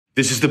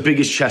This is the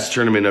biggest chess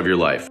tournament of your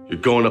life. You're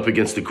going up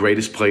against the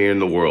greatest player in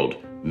the world,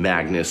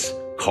 Magnus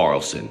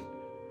Carlsen.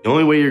 The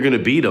only way you're gonna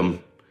beat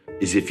him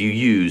is if you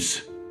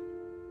use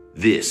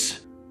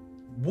this.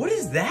 What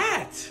is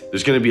that?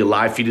 There's gonna be a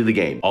live feed of the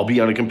game. I'll be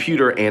on a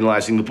computer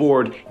analyzing the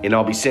board, and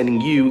I'll be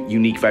sending you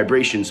unique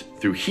vibrations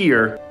through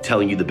here,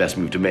 telling you the best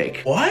move to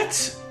make.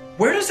 What?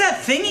 Where does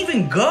that thing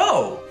even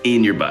go?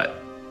 In your butt.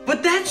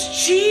 But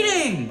that's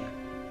cheating!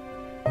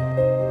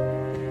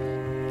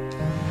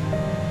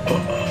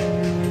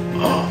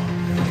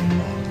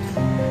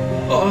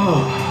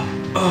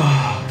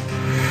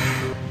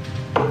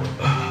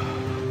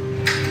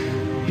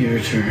 Your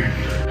turn.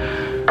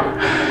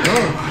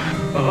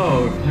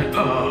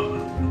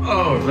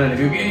 We're playing a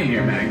good game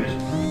here, Magnus.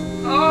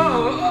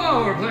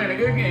 We're playing a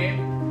good game.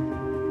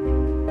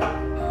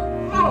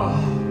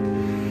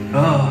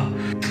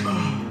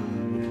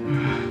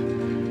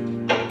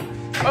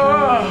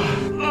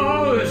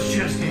 This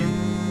chess game.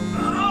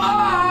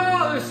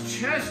 This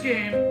chess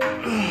game.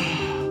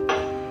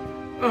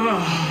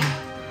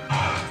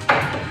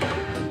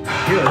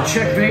 You got a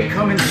checkmate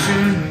coming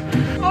soon.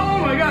 Oh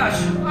my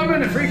gosh, I'm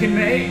in a freaking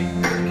mate.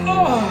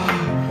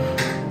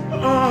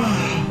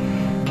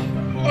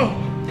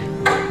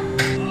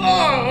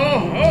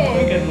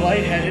 I'm getting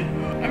lightheaded.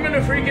 I'm in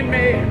a freaking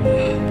mate.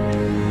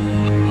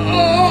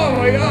 Oh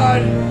my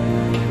god.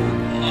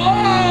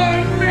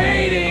 I'm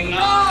mating.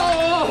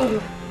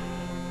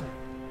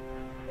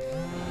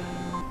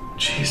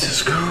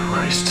 Jesus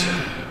Christ.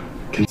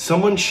 Can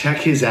someone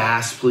check his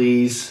ass,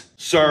 please?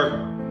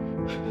 Sir,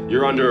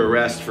 you're under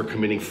arrest for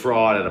committing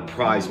fraud at a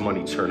prize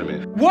money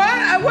tournament. What?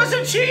 I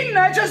wasn't cheating,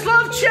 I just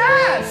love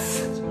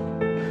chess!